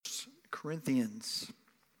Corinthians.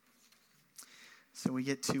 So we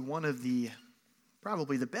get to one of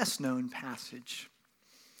probably the best known passage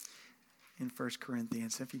in 1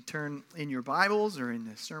 Corinthians. If you turn in your Bibles or in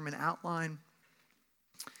the sermon outline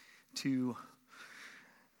to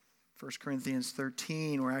 1 Corinthians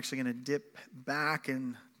 13, we're actually going to dip back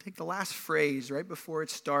and take the last phrase right before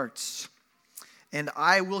it starts. And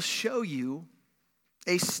I will show you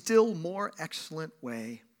a still more excellent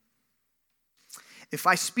way. If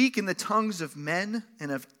I speak in the tongues of men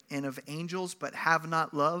and of angels, but have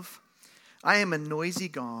not love, I am a noisy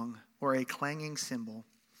gong or a clanging cymbal.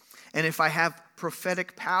 And if I have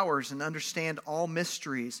prophetic powers and understand all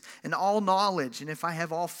mysteries and all knowledge, and if I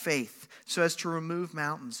have all faith so as to remove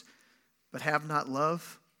mountains, but have not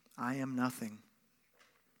love, I am nothing.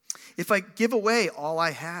 If I give away all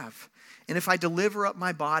I have, and if I deliver up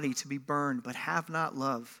my body to be burned, but have not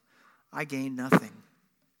love, I gain nothing.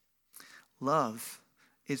 Love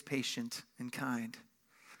is patient and kind.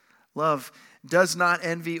 Love does not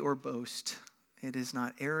envy or boast. It is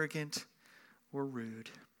not arrogant or rude.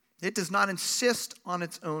 It does not insist on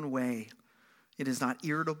its own way. It is not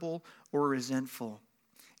irritable or resentful.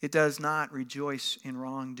 It does not rejoice in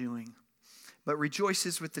wrongdoing, but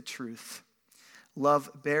rejoices with the truth. Love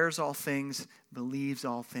bears all things, believes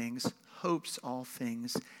all things, hopes all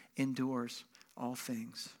things, endures all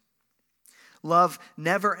things. Love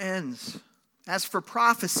never ends. As for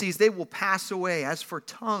prophecies, they will pass away. As for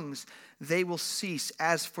tongues, they will cease.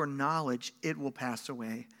 As for knowledge, it will pass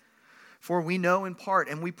away. For we know in part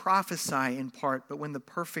and we prophesy in part, but when the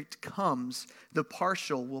perfect comes, the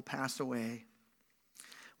partial will pass away.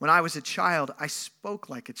 When I was a child, I spoke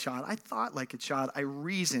like a child. I thought like a child. I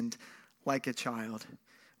reasoned like a child.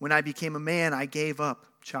 When I became a man, I gave up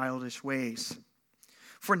childish ways.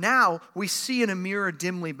 For now, we see in a mirror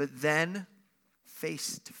dimly, but then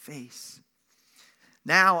face to face.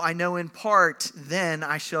 Now I know in part, then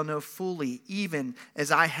I shall know fully, even as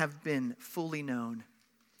I have been fully known.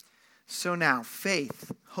 So now,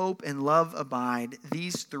 faith, hope, and love abide,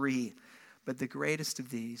 these three, but the greatest of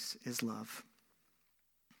these is love.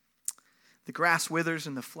 The grass withers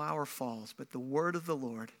and the flower falls, but the word of the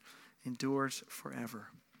Lord endures forever.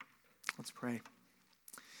 Let's pray.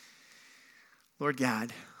 Lord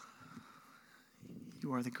God,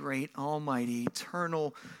 you are the great, almighty,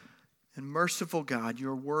 eternal, and merciful God.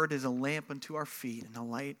 Your word is a lamp unto our feet and a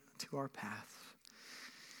light to our path.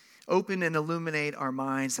 Open and illuminate our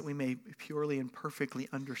minds that we may purely and perfectly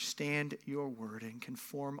understand your word and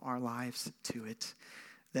conform our lives to it,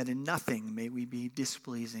 that in nothing may we be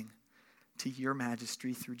displeasing to your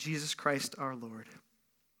majesty through Jesus Christ our Lord.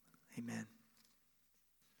 Amen.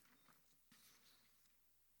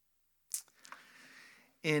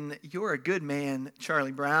 In You're a Good Man,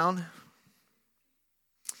 Charlie Brown,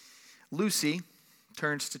 Lucy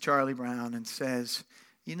turns to Charlie Brown and says,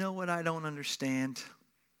 "You know what I don't understand?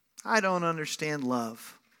 I don't understand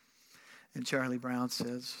love." And Charlie Brown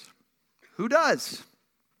says, "Who does?"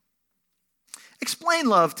 "Explain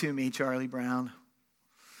love to me, Charlie Brown."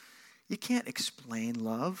 "You can't explain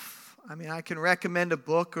love. I mean, I can recommend a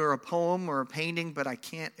book or a poem or a painting, but I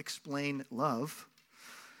can't explain love."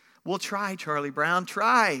 "Well, try, Charlie Brown,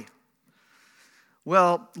 try."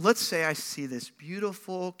 "Well, let's say I see this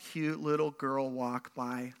beautiful, cute little girl walk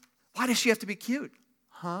by. Why does she have to be cute?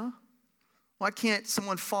 Huh? Why can't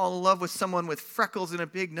someone fall in love with someone with freckles and a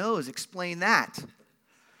big nose? Explain that."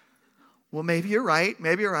 "Well, maybe you're right.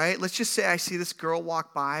 Maybe you're right. Let's just say I see this girl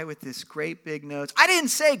walk by with this great big nose." "I didn't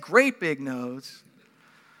say great big nose."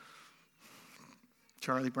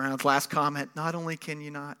 Charlie Brown's last comment: "Not only can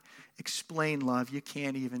you not explain love, you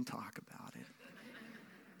can't even talk about it."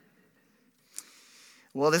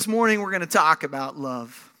 Well, this morning we're going to talk about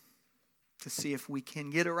love to see if we can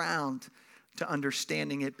get around to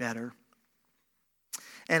understanding it better.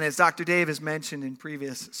 And as Dr. Dave has mentioned in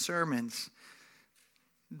previous sermons,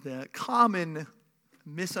 the common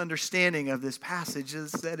misunderstanding of this passage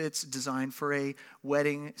is that it's designed for a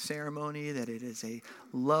wedding ceremony, that it is a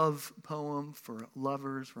love poem for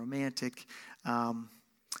lovers, romantic.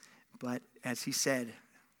 But as he said,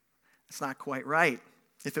 it's not quite right.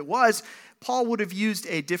 If it was, Paul would have used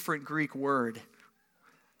a different Greek word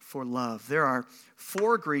for love. There are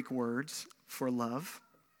 4 Greek words for love.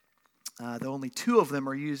 Though only 2 of them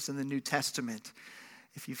are used in the New Testament.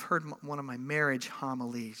 If you've heard one of my marriage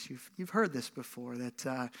homilies, you've heard this before,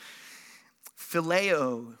 that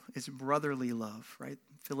phileo is brotherly love, right?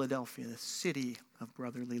 Philadelphia, the city of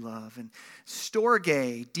brotherly love. And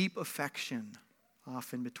storge, deep affection,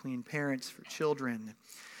 often between parents for children.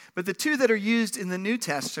 But the 2 that are used in the New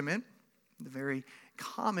Testament, the very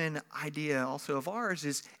common idea also of ours,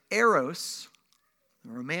 is eros,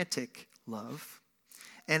 romantic love,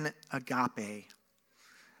 and agape.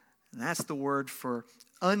 And that's the word for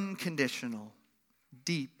unconditional,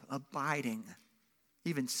 deep, abiding,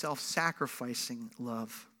 even self-sacrificing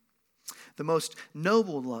love. The most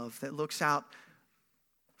noble love that looks out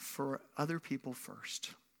for other people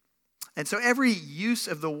first. And so every use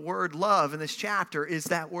of the word love in this chapter is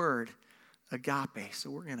that word, agape. So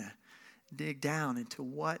we're going to dig down into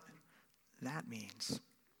what that means.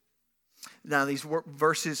 Now, these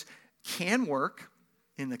verses can work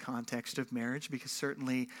in the context of marriage, because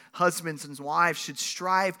certainly husbands and wives should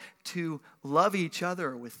strive to love each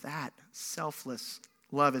other with that selfless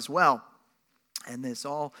love as well. And there's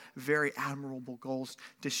all very admirable goals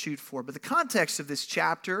to shoot for. But the context of this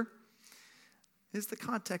chapter is the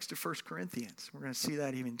context of 1 Corinthians. We're going to see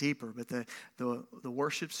that even deeper. But the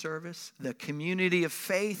worship service, the community of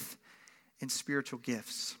faith, and spiritual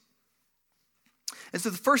gifts. And so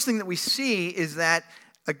the first thing that we see is that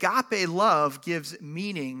agape love gives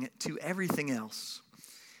meaning to everything else.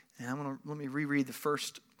 And let me reread the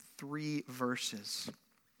first 3 verses.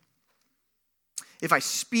 If I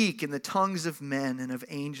speak in the tongues of men and of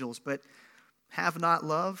angels, but have not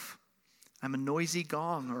love, I'm a noisy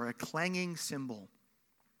gong or a clanging cymbal.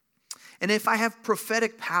 And if I have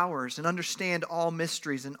prophetic powers and understand all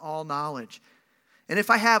mysteries and all knowledge, and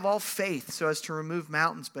if I have all faith so as to remove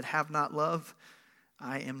mountains, but have not love,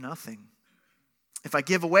 I am nothing. If I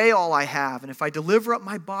give away all I have, and if I deliver up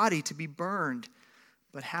my body to be burned,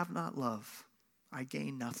 but have not love, I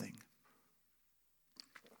gain nothing.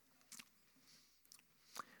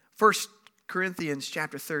 1 Corinthians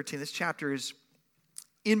chapter 13, this chapter is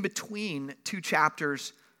in between 2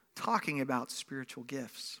 chapters talking about spiritual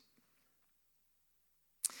gifts.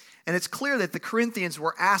 And it's clear that the Corinthians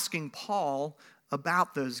were asking Paul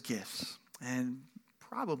about those gifts. And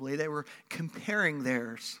probably they were comparing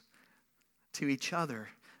theirs to each other,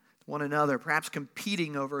 one another, perhaps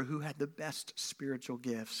competing over who had the best spiritual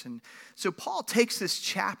gifts. And so Paul takes this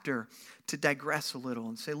chapter to digress a little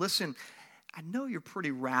and say, listen, I know you're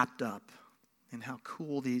pretty wrapped up in how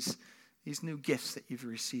cool these new gifts that you've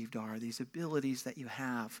received are, these abilities that you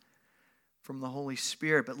have from the Holy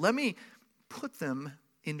Spirit, but let me put them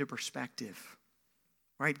into perspective.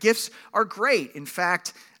 Right? Gifts are great. In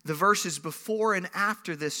fact, the verses before and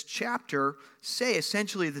after this chapter say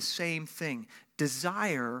essentially the same thing.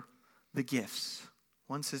 Desire the gifts.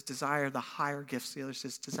 One says desire the higher gifts. The other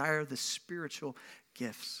says desire the spiritual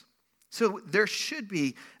gifts. So there should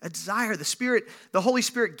be a desire. The Holy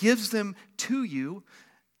Spirit gives them to you.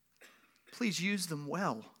 Please use them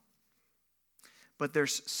well. But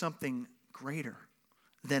there's something greater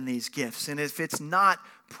than these gifts. And if it's not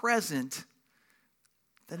present,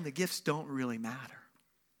 then the gifts don't really matter.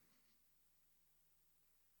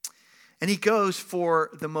 And he goes for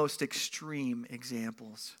the most extreme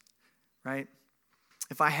examples, right?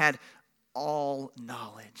 If I had all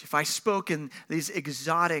knowledge, if I spoke in these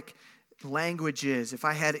exotic languages, if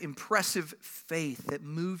I had impressive faith that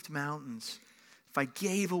moved mountains, if I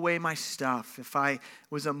gave away my stuff, if I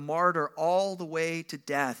was a martyr all the way to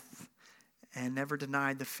death and never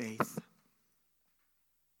denied the faith,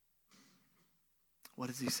 what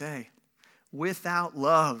does he say? Without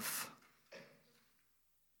love,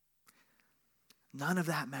 none of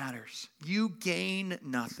that matters. You gain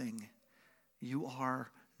nothing. You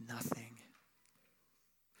are nothing.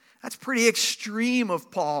 That's pretty extreme of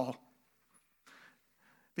Paul.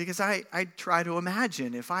 Because I try to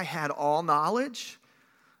imagine if I had all knowledge,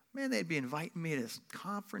 man, they'd be inviting me to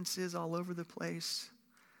conferences all over the place.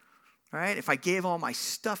 Right? If I gave all my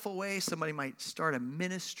stuff away, somebody might start a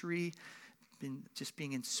ministry. Just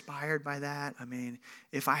being inspired by that. I mean,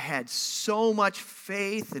 if I had so much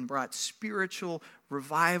faith and brought spiritual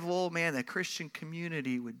revival, man, the Christian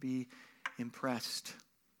community would be impressed.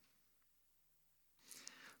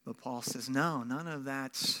 But Paul says, no, none of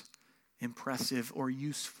that's impressive or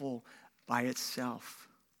useful by itself.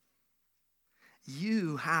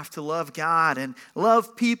 You have to love God and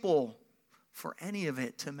love people for any of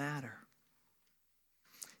it to matter.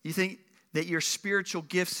 You think that your spiritual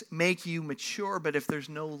gifts make you mature, but if there's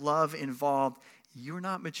no love involved, you're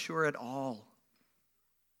not mature at all.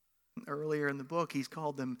 Earlier in the book, he's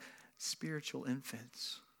called them spiritual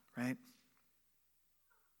infants, right?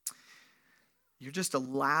 You're just a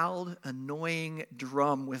loud, annoying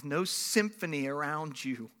drum with no symphony around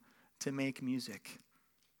you to make music.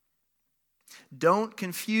 Don't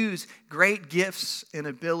confuse great gifts and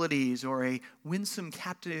abilities or a winsome,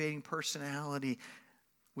 captivating personality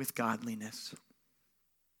with godliness.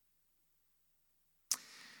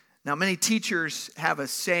 Now, many teachers have a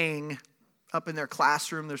saying up in their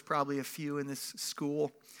classroom. There's probably a few in this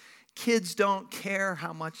school. Kids don't care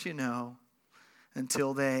how much you know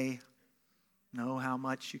until they know how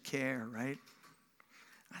much you care, right?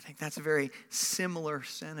 I think that's a very similar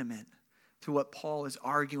sentiment to what Paul is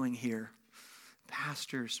arguing here.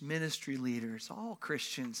 Pastors, ministry leaders, all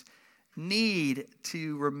Christians need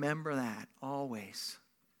to remember that always.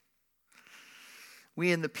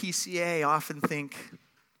 We in the PCA often think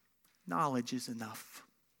knowledge is enough.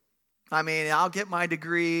 I mean, I'll get my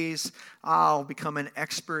degrees, I'll become an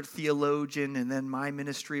expert theologian, and then my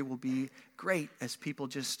ministry will be great as people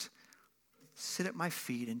just sit at my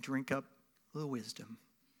feet and drink up the wisdom.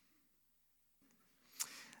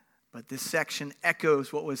 But this section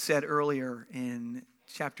echoes what was said earlier in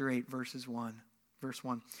chapter 8, verse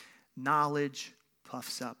 1. Knowledge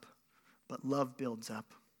puffs up, but love builds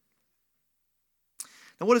up.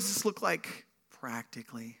 Now, what does this look like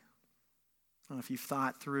practically? I don't know if you've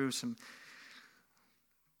thought through some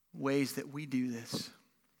ways that we do this.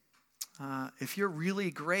 If you're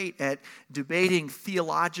really great at debating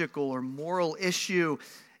theological or moral issue,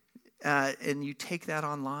 and you take that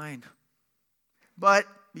online, but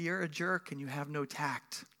you're a jerk and you have no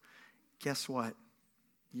tact, guess what?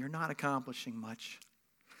 You're not accomplishing much.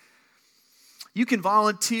 You can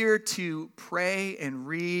volunteer to pray and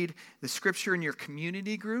read the scripture in your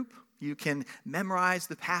community group. You can memorize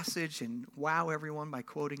the passage and wow everyone by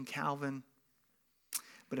quoting Calvin.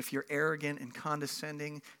 But if you're arrogant and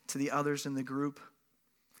condescending to the others in the group,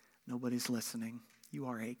 nobody's listening. You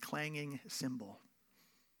are a clanging cymbal.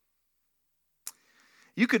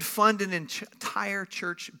 You could fund an entire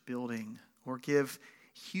church building or give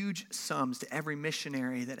huge sums to every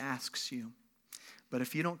missionary that asks you. But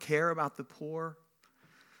if you don't care about the poor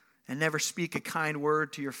and never speak a kind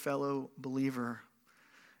word to your fellow believer,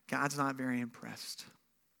 God's not very impressed.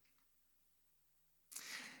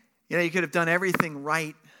 You know, you could have done everything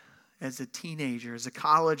right as a teenager, as a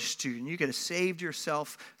college student. You could have saved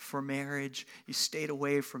yourself for marriage. You stayed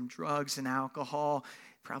away from drugs and alcohol.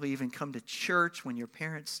 Probably even come to church when your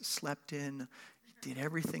parents slept in. You did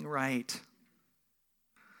everything right.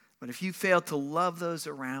 But if you failed to love those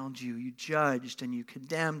around you, you judged and you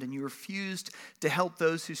condemned and you refused to help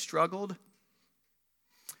those who struggled,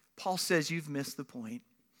 Paul says you've missed the point.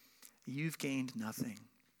 You've gained nothing.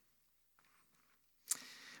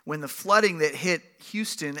 When the flooding that hit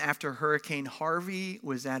Houston after Hurricane Harvey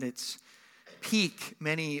was at its peak,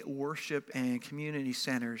 many worship and community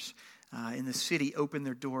centers in the city opened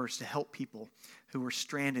their doors to help people who were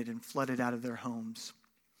stranded and flooded out of their homes.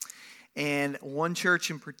 And one church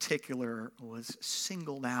in particular was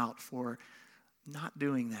singled out for not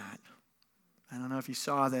doing that. I don't know if you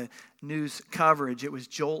saw the news coverage. It was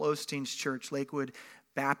Joel Osteen's church, Lakewood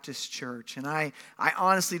Baptist Church. And I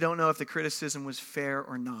honestly don't know if the criticism was fair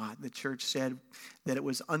or not. The church said that it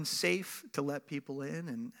was unsafe to let people in,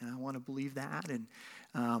 and I want to believe that. And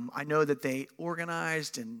I know that they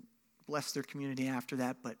organized and blessed their community after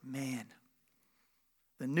that, but man,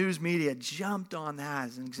 the news media jumped on that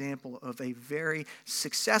as an example of a very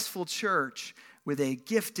successful church with a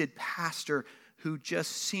gifted pastor who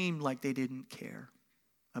just seemed like they didn't care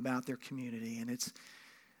about their community. And it's,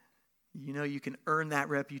 you know, you can earn that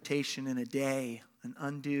reputation in a day and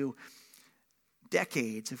undo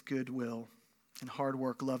decades of goodwill and hard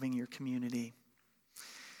work loving your community.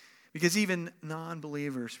 Because even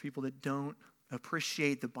non-believers, people that don't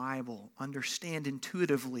appreciate the Bible, understand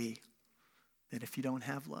intuitively that if you don't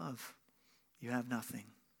have love, you have nothing.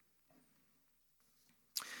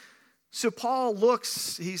 So Paul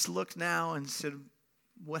he's looked now and said,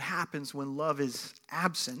 what happens when love is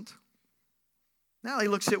absent? Now he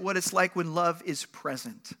looks at what it's like when love is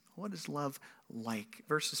present. What is love like?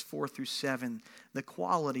 Verses 4 through 7, the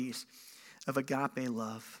qualities of agape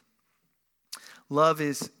love. Love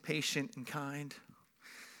is patient and kind.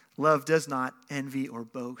 Love does not envy or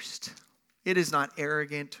boast. It is not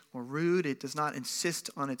arrogant or rude. It does not insist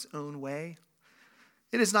on its own way.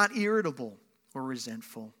 It is not irritable or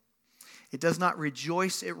resentful. It does not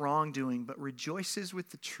rejoice at wrongdoing, but rejoices with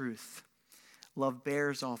the truth. Love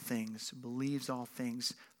bears all things, believes all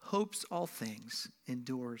things, hopes all things,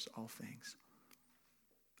 endures all things.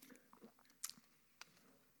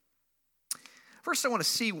 First, I want to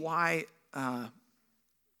see why 1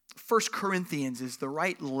 Corinthians is the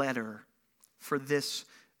right letter for this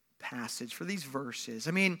passage, for these verses.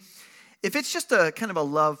 I mean, if it's just a kind of a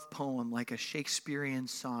love poem, like a Shakespearean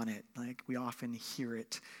sonnet, like we often hear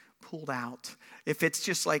it pulled out, if it's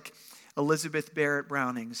just like Elizabeth Barrett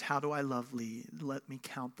Browning's How Do I Love Thee, Let Me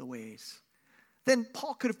Count the Ways, then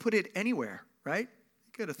Paul could have put it anywhere, right?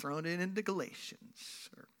 He could have thrown it into Galatians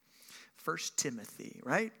or 1 Timothy,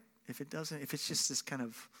 right? If it's just this kind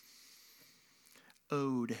of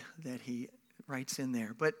ode that he writes in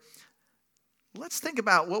there. But let's think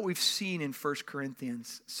about what we've seen in 1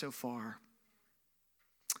 Corinthians so far.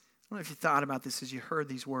 I don't know if you thought about this as you heard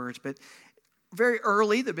these words, but very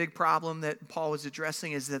early, the big problem that Paul was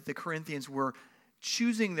addressing is that the Corinthians were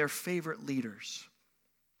choosing their favorite leaders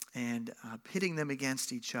and pitting them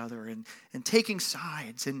against each other and taking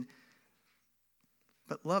sides.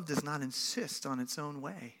 But love does not insist on its own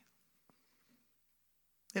way.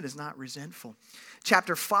 It is not resentful.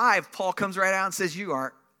 Chapter 5, Paul comes right out and says, you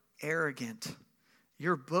are arrogant.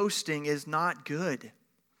 Your boasting is not good.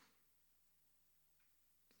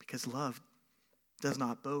 Because love does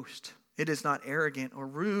not boast. It is not arrogant or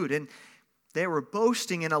rude. And they were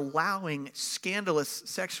boasting and allowing scandalous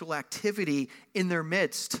sexual activity in their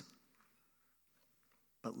midst.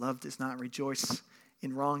 But love does not rejoice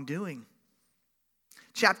in wrongdoing.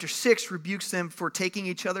 Chapter 6 rebukes them for taking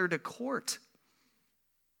each other to court.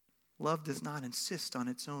 Love does not insist on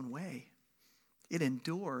its own way. It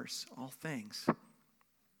endures all things.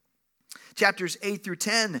 Chapters 8 through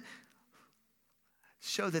 10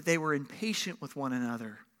 show that they were impatient with one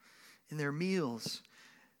another in their meals,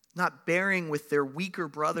 not bearing with their weaker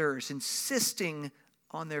brothers, insisting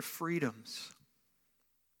on their freedoms.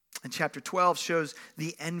 And chapter 12 shows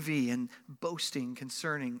the envy and boasting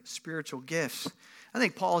concerning spiritual gifts. I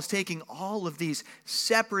think Paul is taking all of these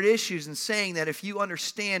separate issues and saying that if you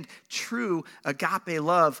understand true agape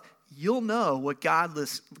love, you'll know what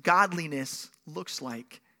godliness looks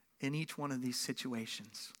like in each one of these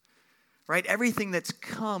situations. Right? Everything that's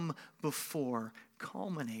come before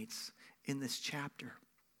culminates in this chapter.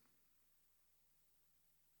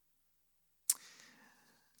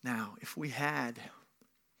 Now, if we had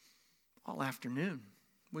all afternoon,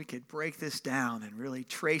 we could break this down and really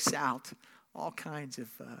trace out all kinds of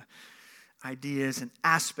ideas and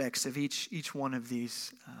aspects of each one of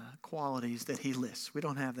these qualities that he lists. We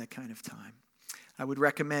don't have that kind of time. I would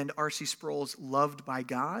recommend R.C. Sproul's Loved by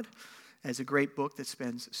God as a great book that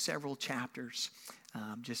spends several chapters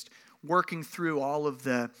just working through all of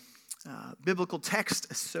the biblical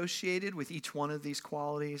text associated with each one of these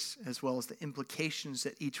qualities, as well as the implications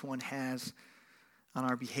that each one has on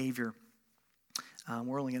our behavior.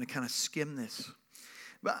 We're only going to kind of skim this.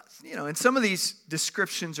 But, and some of these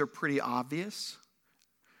descriptions are pretty obvious,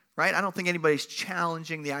 right? I don't think anybody's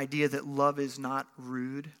challenging the idea that love is not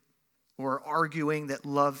rude or arguing that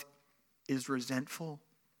love is resentful,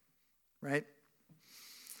 right?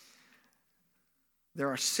 There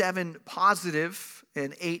are 7 positive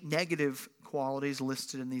and 8 negative qualities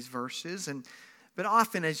listed in these verses. But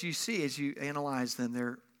often, as you analyze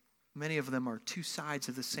them, many of them are two sides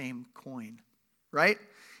of the same coin, right?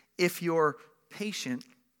 If you're patient,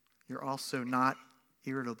 you're also not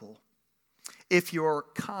irritable. If you're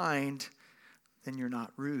kind, then you're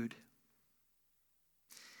not rude.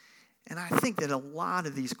 And I think that a lot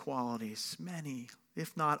of these qualities, many,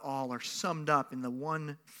 if not all, are summed up in the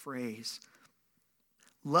one phrase: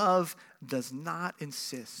 love does not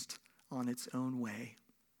insist on its own way.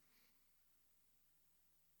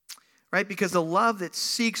 Right? Because the love that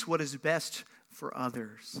seeks what is best for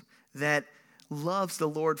others, that loves the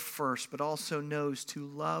Lord first, but also knows to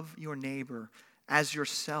love your neighbor as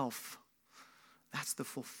yourself, that's the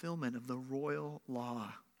fulfillment of the royal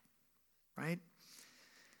law. Right?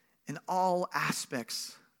 And all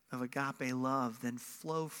aspects of agape love then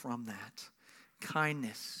flow from that: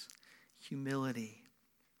 kindness, humility,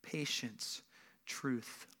 patience,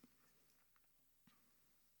 truth.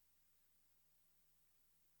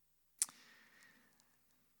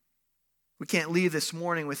 We can't leave this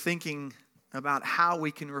morning with thinking about how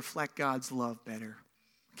we can reflect God's love better.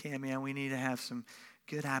 Okay, man, we need to have some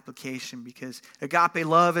good application, because agape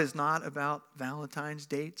love is not about Valentine's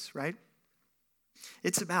dates, right?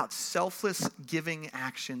 It's about selfless giving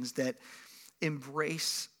actions that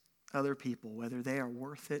embrace other people, whether they are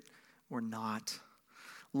worth it or not.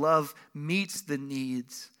 Love meets the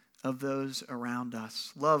needs of those around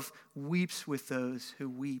us. Love weeps with those who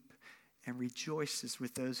weep and rejoices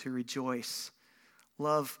with those who rejoice.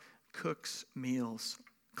 Love cooks meals,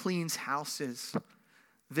 cleans houses,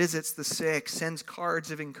 visits the sick, sends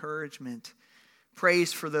cards of encouragement,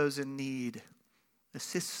 prays for those in need,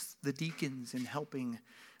 assists the deacons in helping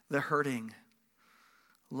the hurting.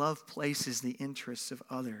 Love places the interests of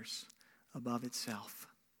others above itself.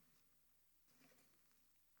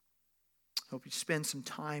 Hope you spend some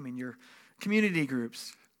time in your community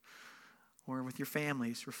groups or with your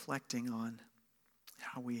families reflecting on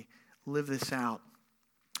how we live this out.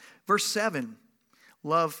 Verse 7,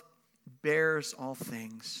 love bears all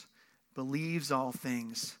things, believes all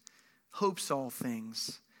things, hopes all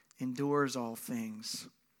things, endures all things.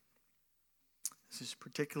 This is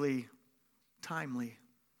particularly timely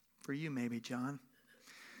for you, maybe, John.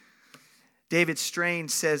 David Strain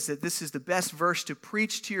says that this is the best verse to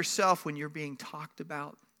preach to yourself when you're being talked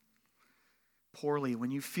about poorly,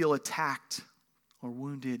 when you feel attacked or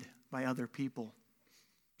wounded by other people.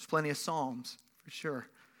 There's plenty of Psalms, for sure.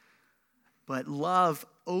 But love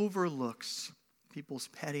overlooks people's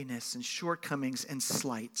pettiness and shortcomings and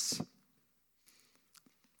slights.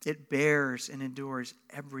 It bears and endures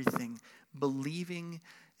everything, believing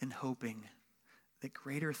and hoping that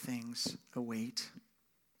greater things await.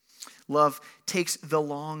 Love takes the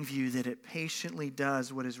long view that it patiently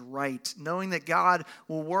does what is right, knowing that God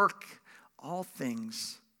will work all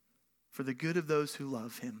things for the good of those who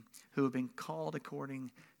love him, who have been called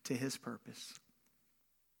according to his purpose.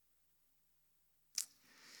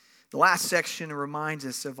 The last section reminds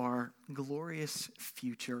us of our glorious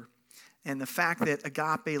future and the fact that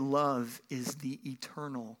agape love is the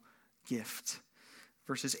eternal gift.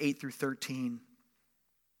 Verses 8 through 13.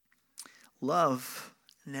 Love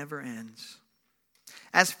never ends.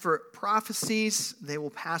 As for prophecies, they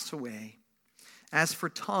will pass away. As for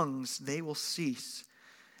tongues, they will cease.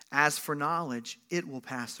 As for knowledge, it will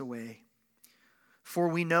pass away. For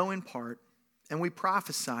we know in part, and we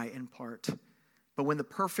prophesy in part. But when the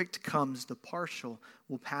perfect comes, the partial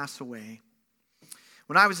will pass away.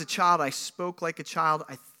 When I was a child, I spoke like a child.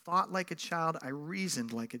 I thought like a child. I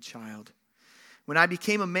reasoned like a child. When I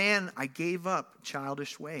became a man, I gave up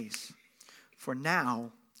childish ways. For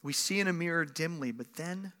now, we see in a mirror dimly, but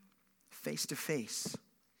then face to face.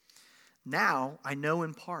 Now I know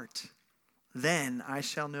in part. Then I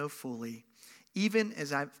shall know fully, even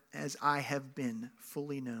as I have been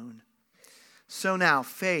fully known. So now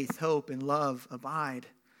faith, hope, and love abide.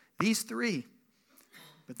 These three,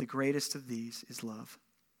 but the greatest of these is love.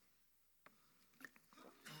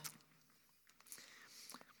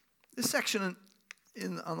 This section,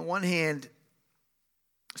 on the one hand,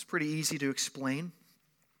 is pretty easy to explain.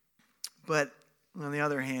 But on the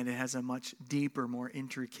other hand, it has a much deeper, more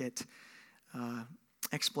intricate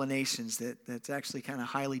explanations that's actually kind of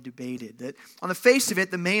highly debated. That on the face of it,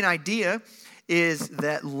 the main idea is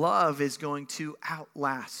that love is going to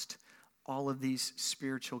outlast all of these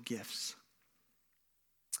spiritual gifts.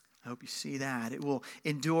 I hope you see that. It will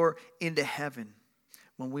endure into heaven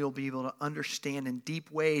when we will be able to understand in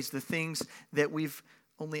deep ways the things that we've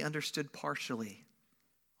only understood partially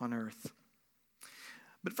on earth.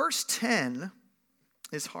 But verse 10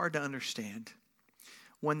 is hard to understand.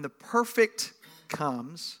 When the perfect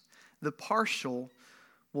comes, the partial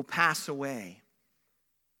will pass away.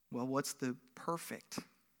 Well, what's the perfect?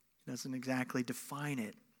 It doesn't exactly define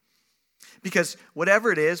it. Because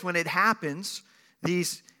whatever it is, when it happens,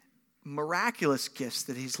 these miraculous gifts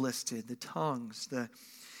that he's listed, the tongues, the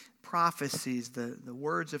prophecies, the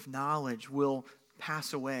words of knowledge will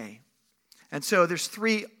pass away. And so there's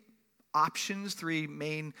three options, three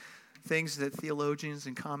main things that theologians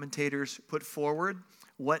and commentators put forward,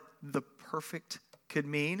 what the perfect could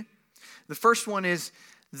mean. The first one is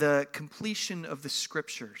the completion of the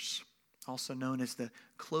scriptures, also known as the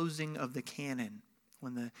closing of the canon,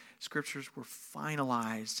 when the scriptures were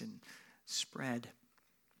finalized and spread,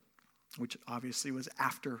 which obviously was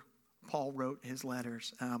after Paul wrote his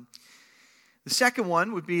letters. The second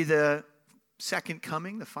one would be the second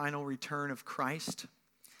coming, the final return of Christ.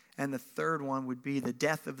 And the third one would be the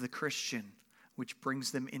death of the Christian, which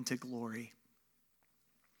brings them into glory.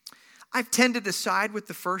 I've tended to side with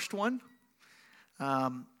the first one,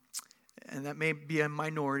 and that may be a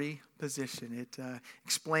minority position. It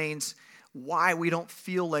explains why we don't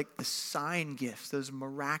feel like the sign gifts, those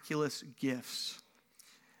miraculous gifts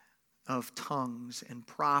of tongues and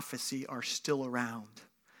prophecy are still around.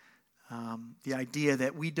 The idea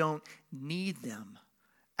that we don't need them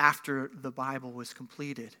after the Bible was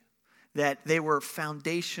completed, that they were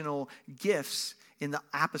foundational gifts in the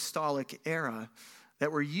apostolic era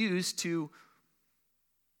that were used to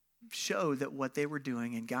show that what they were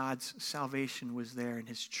doing and God's salvation was there and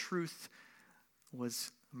his truth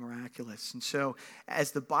was miraculous. And so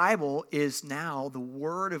as the Bible is now the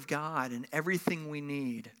Word of God and everything we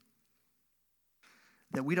need,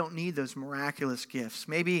 that we don't need those miraculous gifts.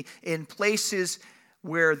 Maybe in places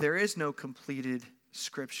where there is no completed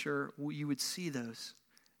Scripture, you would see those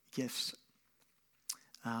gifts.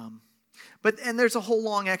 But there's a whole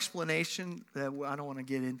long explanation that I don't want to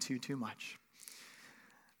get into too much.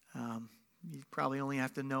 You probably only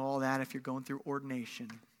have to know all that if you're going through ordination.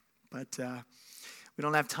 But we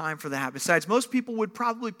don't have time for that. Besides, most people would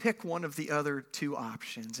probably pick one of the other two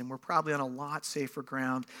options, and we're probably on a lot safer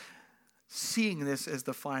ground seeing this as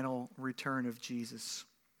the final return of Jesus.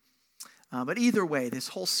 But either way, this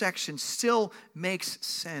whole section still makes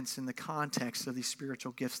sense in the context of these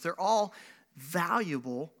spiritual gifts. They're all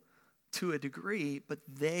valuable to a degree, but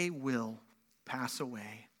they will pass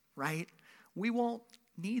away, right? We won't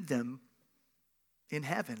need them in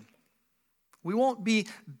heaven. We won't be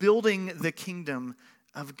building the kingdom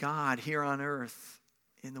of God here on earth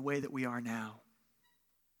in the way that we are now.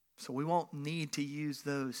 So we won't need to use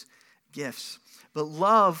those gifts. But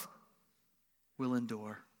love will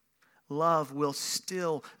endure. Love will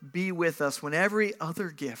still be with us when every other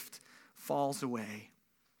gift falls away.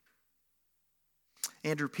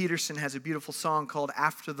 Andrew Peterson has a beautiful song called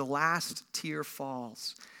After the Last Tear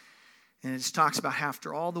Falls. And it just talks about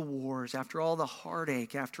after all the wars, after all the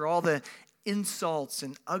heartache, after all the insults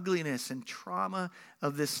and ugliness and trauma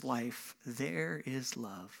of this life, there is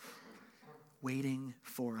love waiting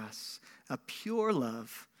for us. A pure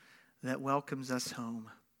love that welcomes us home.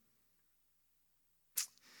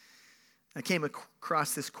 I came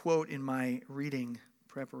across this quote in my reading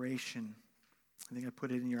preparation. I think I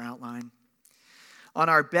put it in your outline. On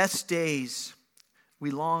our best days,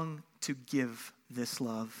 we long to give this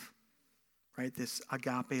love, right? This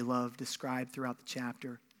agape love described throughout the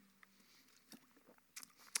chapter.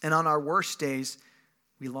 And on our worst days,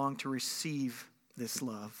 we long to receive this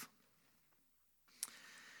love.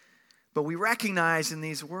 But we recognize in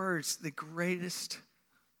these words the greatest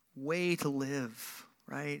way to live,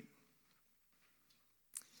 right?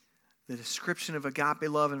 The description of agape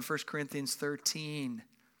love in 1 Corinthians 13.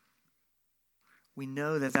 We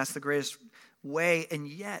know that that's the greatest way, and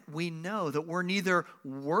yet we know that we're neither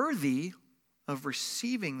worthy of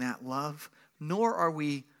receiving that love, nor are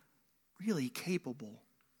we really capable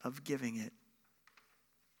of giving it.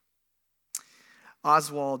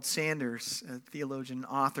 Oswald Sanders, a theologian and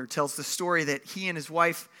author, tells the story that he and his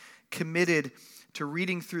wife committed to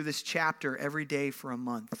reading through this chapter every day for a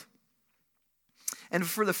month. And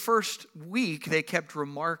for the first week, they kept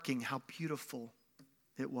remarking how beautiful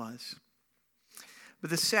it was. But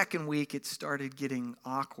the second week, it started getting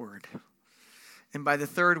awkward. And by the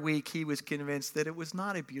third week, he was convinced that it was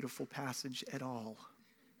not a beautiful passage at all.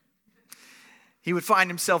 He would find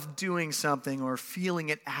himself doing something or feeling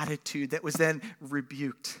an attitude that was then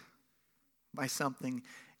rebuked by something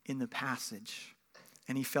in the passage.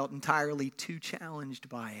 And he felt entirely too challenged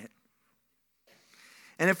by it.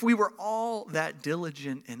 And if we were all that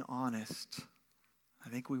diligent and honest, I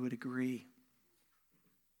think we would agree.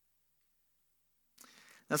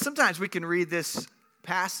 Now, sometimes we can read this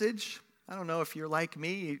passage. I don't know if you're like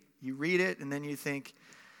me. You read it and then you think,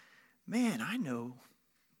 man, I know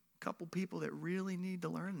a couple people that really need to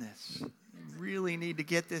learn this, really need to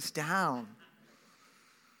get this down.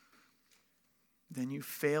 Then you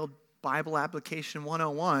failed Bible Application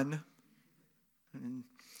 101 and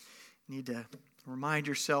need to remind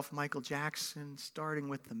yourself Michael Jackson, starting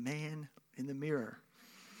with the man in the mirror,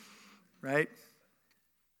 right?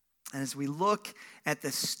 And as we look at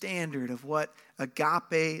the standard of what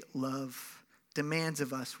agape love demands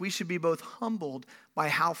of us, we should be both humbled by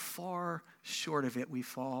how far short of it we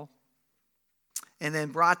fall, and then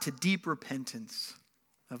brought to deep repentance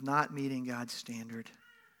of not meeting God's standard.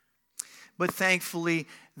 But thankfully,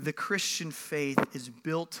 the Christian faith is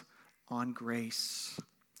built on grace,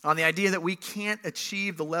 on the idea that we can't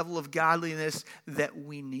achieve the level of godliness that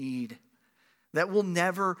we need, that we'll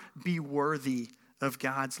never be worthy of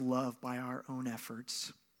God's love by our own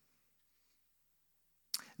efforts.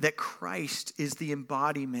 That Christ is the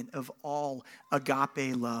embodiment of all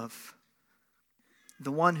agape love.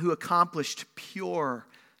 The one who accomplished pure,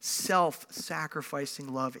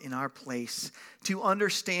 self-sacrificing love in our place. To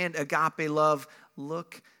understand agape love,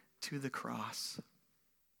 look to the cross.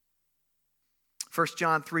 1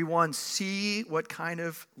 John 3:1, see what kind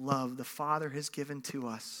of love the Father has given to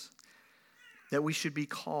us, that we should be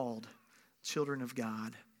called children of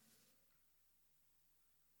God.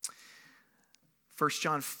 1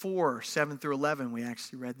 John 4:7-11, we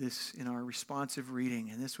actually read this in our responsive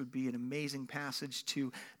reading, and this would be an amazing passage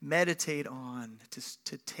to meditate on,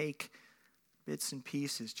 to take bits and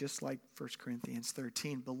pieces, just like 1 Corinthians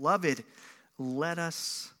 13. Beloved, let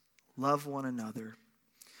us love one another.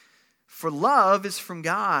 For love is from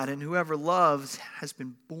God, and whoever loves has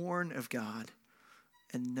been born of God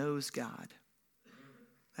and knows God.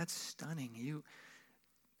 That's stunning.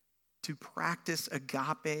 To practice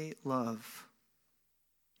agape love,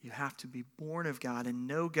 you have to be born of God and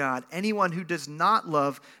know God. Anyone who does not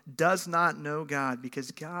love does not know God,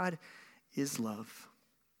 because God is love.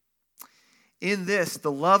 In this,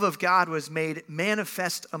 the love of God was made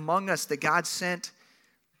manifest among us, that God sent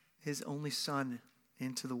his only Son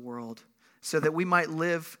into the world so that we might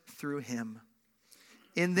live through him.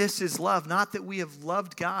 in this is love, not that we have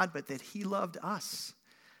loved God, but that he loved us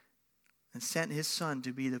and sent his Son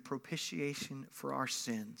to be the propitiation for our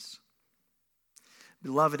sins.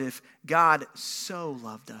 Beloved, if God so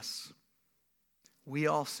loved us, we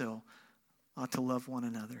also ought to love one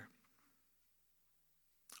another.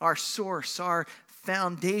 Our source, our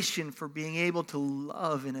foundation for being able to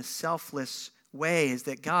love in a selfless way is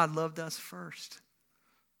that God loved us first.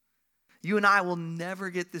 You and I will never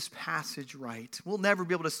get this passage right. We'll never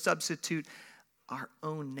be able to substitute our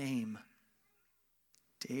own name.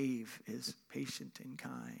 Dave is patient and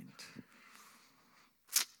kind.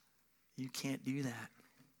 You can't do that,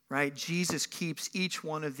 right? Jesus keeps each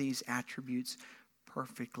one of these attributes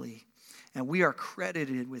perfectly. And we are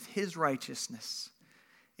credited with his righteousness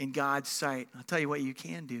in God's sight. I'll tell you what you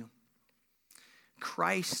can do.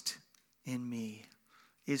 Christ in me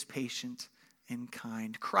is patient and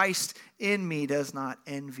kind. Christ in me does not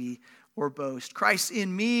envy or boast. Christ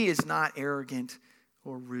in me is not arrogant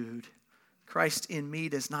or rude. Christ in me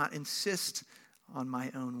does not insist on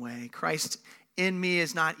my own way. Christ in me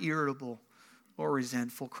is not irritable or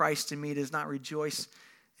resentful. Christ in me does not rejoice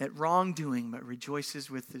at wrongdoing, but rejoices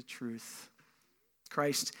with the truth.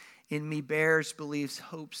 Christ in me bears, believes,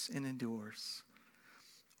 hopes, and endures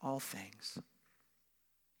all things.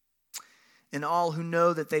 And all who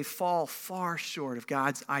know that they fall far short of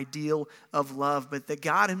God's ideal of love, but that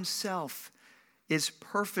God himself is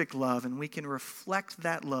perfect love, and we can reflect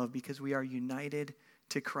that love because we are united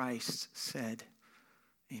to Christ, said,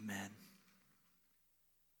 Amen.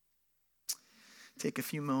 Take a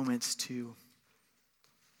few moments to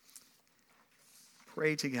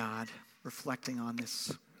pray to God, reflecting on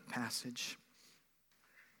this passage.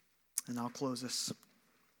 And I'll close us.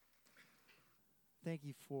 Thank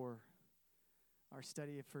you for our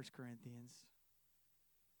study of 1 Corinthians.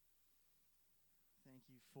 Thank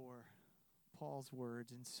you for Paul's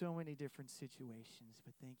words in so many different situations,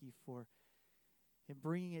 but thank you for him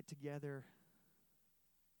bringing it together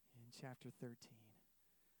in chapter 13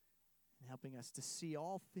 and helping us to see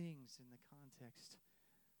all things in the context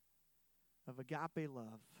of agape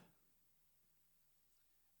love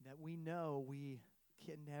that we know we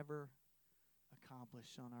can never accomplish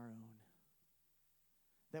on our own.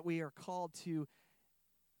 That we are called to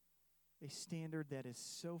a standard that is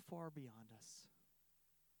so far beyond us,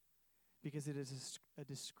 because it is a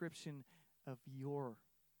description of your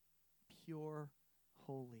pure,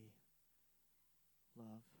 holy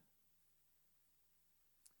love.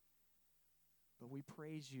 But we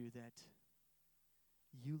praise you that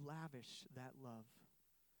you lavish that love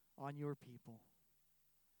on your people.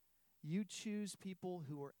 You choose people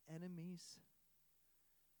who are enemies,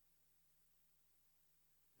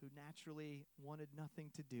 who naturally wanted nothing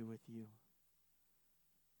to do with you.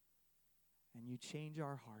 And you change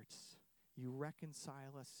our hearts. You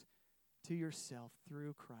reconcile us to yourself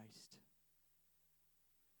through Christ.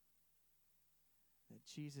 That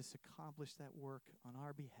Jesus accomplished that work on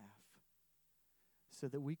our behalf so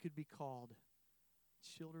that we could be called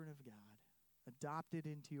children of God, adopted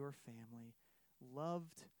into your family,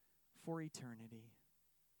 loved for eternity.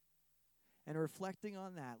 And reflecting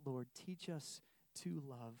on that, Lord, teach us to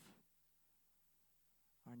love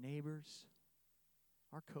our neighbors,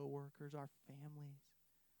 our coworkers, our families,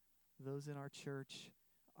 those in our church,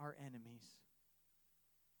 our enemies.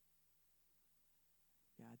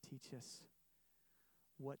 God, teach us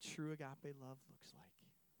what true agape love looks like.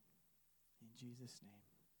 In Jesus'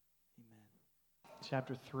 name, amen.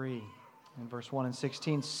 Chapter 3, in verse 1 and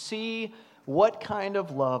 16. See what kind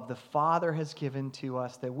of love the Father has given to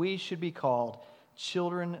us, that we should be called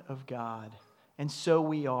children of God. And so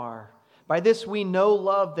we are. By this we know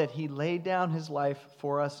love, that he laid down his life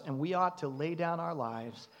for us, and we ought to lay down our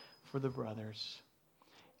lives for the brothers.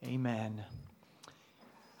 Amen.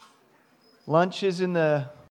 Lunch is in the